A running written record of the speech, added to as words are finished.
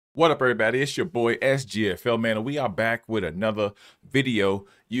What up, everybody? It's your boy SGFL, man, and we are back with another video.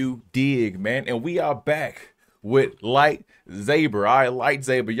 You dig, man, and we are back with LightZaber. All right,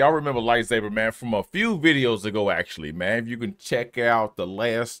 LightZaber. Y'all remember LightZaber, man, from a few videos ago, actually, man. If you can check out the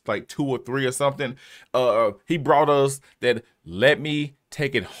last like 2 or 3 or something, he brought us that "Let Me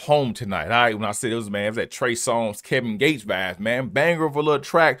Take It Home Tonight." All right, when I said it was, man, it was that Trey Songz, Kevin Gates vibes, man. Banger of a little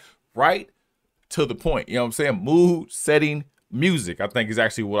track, right to the point. You know what I'm saying? Mood setting music, I think, is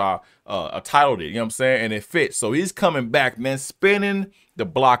actually what I titled it. You know what I'm saying? And it fits. So he's coming back, man, spinning the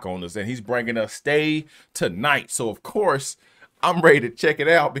block on us, and he's bringing us "Stay Tonight." So of course I'm ready to check it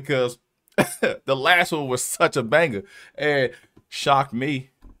out because the last one was such a banger and shocked me.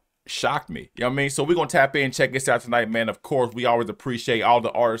 You know what I mean? So we're gonna tap in, check this out tonight, man. Of course, we always appreciate all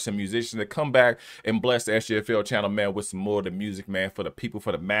the artists and musicians that come back and bless the SGFL channel, man, with some more of the music, man, for the people,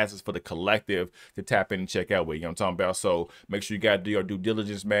 for the masses, for the collective to tap in and check out with. You know what I'm talking about? So make sure you gotta do your due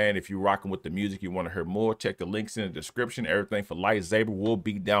diligence, man. If you're rocking with the music, you want to hear more, check the links in the description. Everything for LightZaber will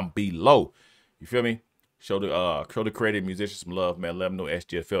be down below. You feel me? Show the creative musicians some love, man. Let them know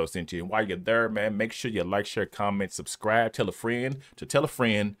SGFL sent you. And while you're there, man, make sure you like, share, comment, subscribe, tell a friend to tell a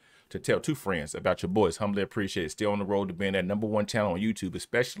friend to tell 2 friends about your boys. Humbly appreciate it. Still on the road to being that #1 channel on YouTube,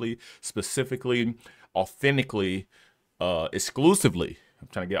 especially, specifically, authentically, exclusively. I'm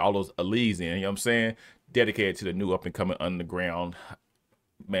trying to get all those leads in, you know what I'm saying? Dedicated to the new up and coming underground,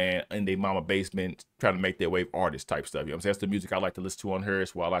 man, in their mama basement, trying to make their wave artist type stuff. You know what I'm saying? That's the music I like to listen to on her.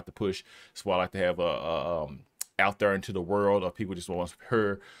 It's what I like to push. It's what I like to have out there into the world of people just want to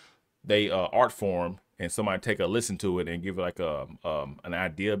hear they art form and somebody take a listen to it and give it like an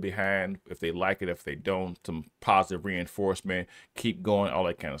idea behind if they like it, if they don't, some positive reinforcement, keep going, all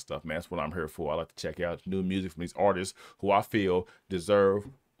that kind of stuff, man. That's what I'm here for. I like to check out new music from these artists who I feel deserve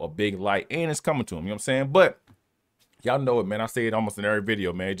a big light, and it's coming to them, you know what I'm saying? But y'all know it, man. I say it almost in every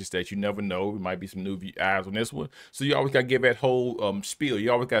video, man. Just that you never know. There might be some new eyes on this one. So you always got to give that whole spiel.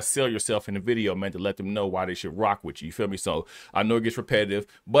 You always got to sell yourself in the video, man, to let them know why they should rock with you. You feel me? So I know it gets repetitive,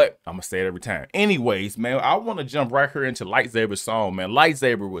 but I'm going to say it every time. Anyways, man, I want to jump right here into LightZaber's song, man.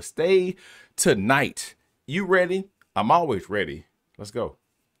 LightZaber will "Stay Tonight." You ready? I'm always ready. Let's go.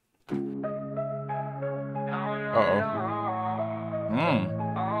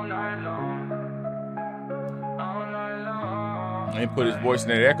 And put his voice in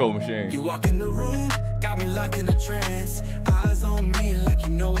that echo machine. You walk in the room, got me locked in a trance. Eyes on me like you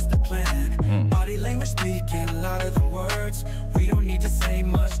know it's the plan. Body language speaking louder than words. We don't need to say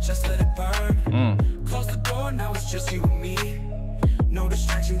much, just let it burn. Close the door, now it's just you and me. No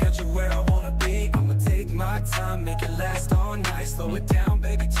distraction, got you where I wanna be. I'ma take my time, make it last all night. Slow it down,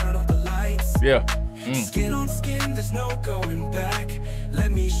 baby, turn off the lights. Yeah. Skin on skin, there's no going back.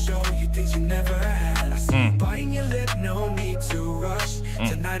 Let me show you things you never had. I see you biting your lip, no need to rush.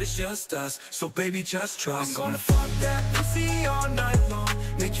 Tonight it's just us, so baby, just trust. I'm gonna fuck that pussy all night long.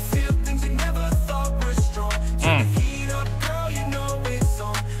 Make you feel things you never thought were strong. Turn the heat up, girl, you know it's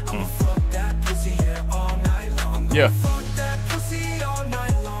on. I'ma fuck that pussy here all night long. Yeah. Fuck that pussy all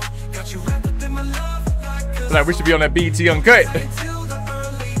night long. Got you wrapped up in my love like a Like we should be on that BET Uncut. until the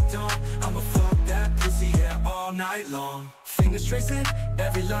early dawn. I'ma fuck that pussy here all night long. Fingers tracing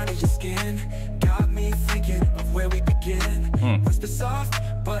every line of your skin. Got me thinking of where we begin. Whisper soft,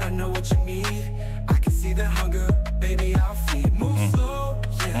 but I know what you need. I can see the hunger, baby, I'll feed. Move slow,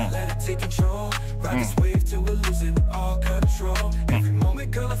 yeah, let it take control. Ride this wave till we're losing all control. Every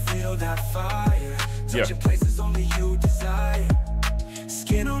moment, girl, I feel that fire. Touching places only you desire.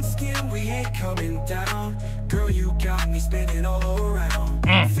 Skin on skin, we ain't coming down. Girl, you got me spinning all around.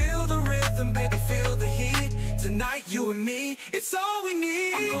 Feel the rhythm, baby, feel the heat. Tonight, you and me, it's all we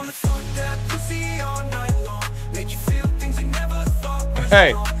need. I'm gonna fuck that pussy all night long. Make you feel things you never thought were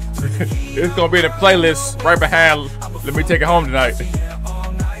Hey, strong. it's gonna be in the playlist right behind "Let Me Take It Home Tonight."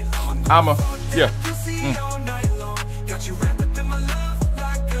 Yeah. Pussy all night long. Got you wrapped up in my love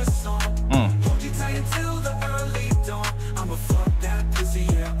like a song. Hold you tight until the early dawn. I'ma fuck that pussy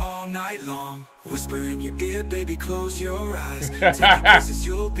here all night long. Whisper in your ear, baby, close your eyes. Take your kisses,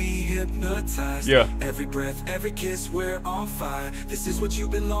 you'll be hypnotized. Yeah. Every breath, every kiss, we're on fire. This is what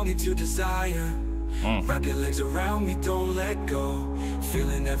you've been longing to desire. Wrap your legs around me, don't let go.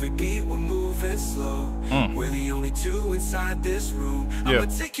 Feeling every beat, we're moving slow. We're the only 2 inside this room. I'ma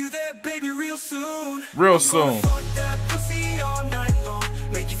take you there, baby, real soon. Real soon. Fuck that pussy all night long.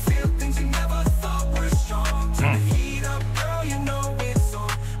 Make you feel things you never thought were strong. Turn the heat up, girl, you know it's on.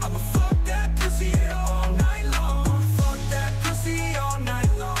 I'ma fuck that pussy here all night long. Fuck that pussy all night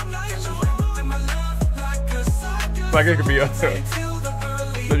long. Get you wrapped up in my love like a cycle. Like it could be a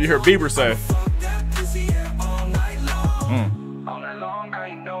Let you hear Bieber say. Fuck that pussy here all night long. All night long, girl,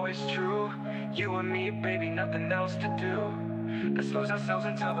 you know know it's true. You and me, baby, nothing else to do. Let's lose ourselves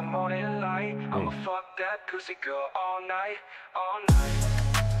until the morning light. I'ma fuck that pussy girl all night, all night,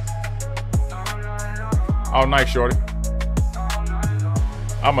 all night, All night, shorty. all night long.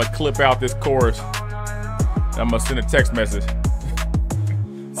 I'm gonna clip out this chorus. I'm gonna send a text message.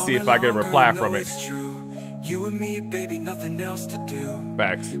 See if I get a reply from it. You and me, baby, nothing else to do.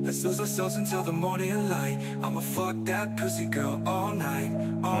 Facts. Let's lose ourselves until the morning light. I'ma fuck that pussy girl all night,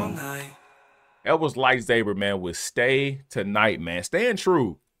 all night. That was LightZaber, man, with Stay Tonight, man. Staying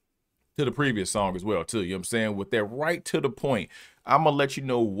true to the previous song as well, too. You know what I'm saying? With that right to the point. I'm going to let you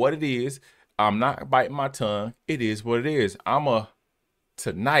know what it is. I'm not biting my tongue. It is what it is.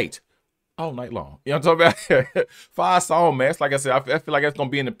 Tonight, all night long. You know what I'm talking about? 5 songs, man. It's like I said, I feel like it's going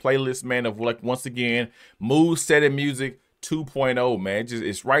to be in the playlist, man, of like, once again, mood setting music 2.0, man.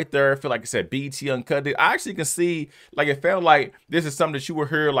 It's right there. I feel like I said BT Uncut. I actually can see, like, it felt like this is something that you would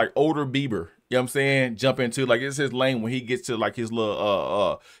hear like older Bieber, you know what I'm saying, jump into. Like, it's his lane when he gets to like his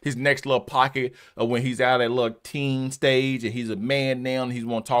little his next little pocket, when he's out at little teen stage and he's a man now and he's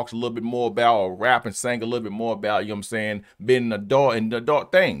want to talk a little bit more about, or rap and sing a little bit more about, you know what I'm saying, being an adult and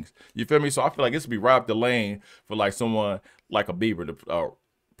adult things. You feel me? So I feel like this would be right up the lane for like someone like a Bieber to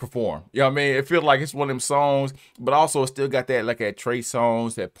perform. You know what I mean? It feels like it's one of them songs, but also it still got that like that Trey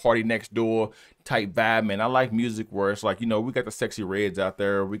Songz, that Party Next Door type vibe, man. I like music where it's like, you know, we got the Sexy Reds out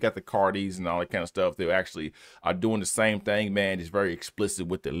there, we got the Cardis and all that kind of stuff that actually are doing the same thing, man. It's very explicit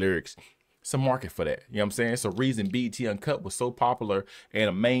with the lyrics. It's a market for that. You know what I'm saying? It's a reason BET Uncut was so popular and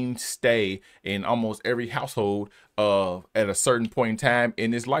a mainstay in almost every household at a certain point in time in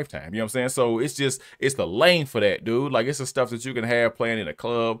this lifetime. You know what I'm saying? So it's the lane for that, dude. Like, it's the stuff that you can have playing in a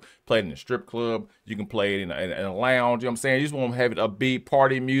club, playing in a strip club. You can play it in a lounge. You know what I'm saying? You just want to have it upbeat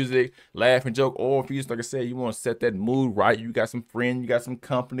party music, laugh and joke. Or if you just, like I said, you want to set that mood right. You got some friends, you got some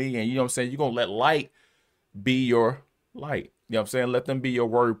company, and you know what I'm saying? You're going to let light be your light. You know what I'm saying? Let them be your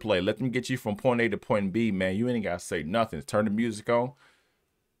wordplay. Let them get you from point A to point B, man. You ain't got to say nothing. Turn the music on.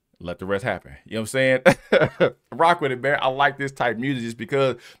 Let the rest happen. You know what I'm saying? Rock with it, man. I like this type of music just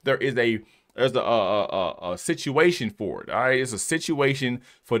because there's a situation for it. All right, it's a situation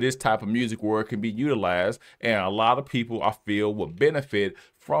for this type of music where it can be utilized, and a lot of people I feel will benefit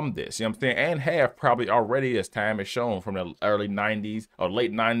from this. You know what I'm saying? And have probably already, as time has shown, from the early 90s or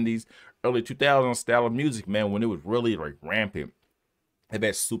late 90s, early 2000s style of music, man, when it was really like rampant. And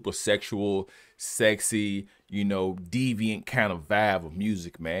that super sexual, sexy, you know, deviant kind of vibe of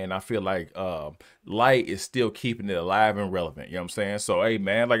music, man. I feel like Light is still keeping it alive and relevant. You know what I'm saying? So, hey,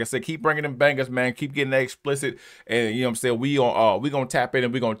 man, like I said, keep bringing them bangers, man. Keep getting that explicit. And, you know what I'm saying, we gonna tap in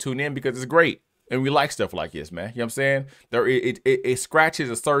and we're going to tune in because it's great. And we like stuff like this, man. You know what I'm saying? It scratches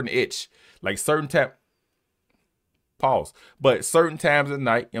a certain itch. Like certain pause. But certain times of the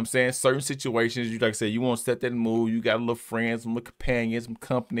night, you know what I'm saying, certain situations, you like I said, you want to set that mood, you got a little friends, some little companions, some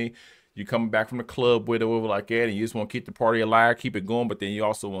company, you coming back from the club with it, whatever like that, and you just want to keep the party alive, keep it going, but then you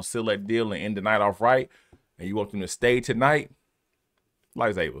also want to seal that deal and end the night off right, and you want them to stay tonight.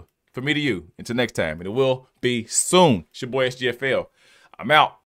 LightZaber. For me to you, until next time, and it will be soon. It's your boy SGFL. I'm out.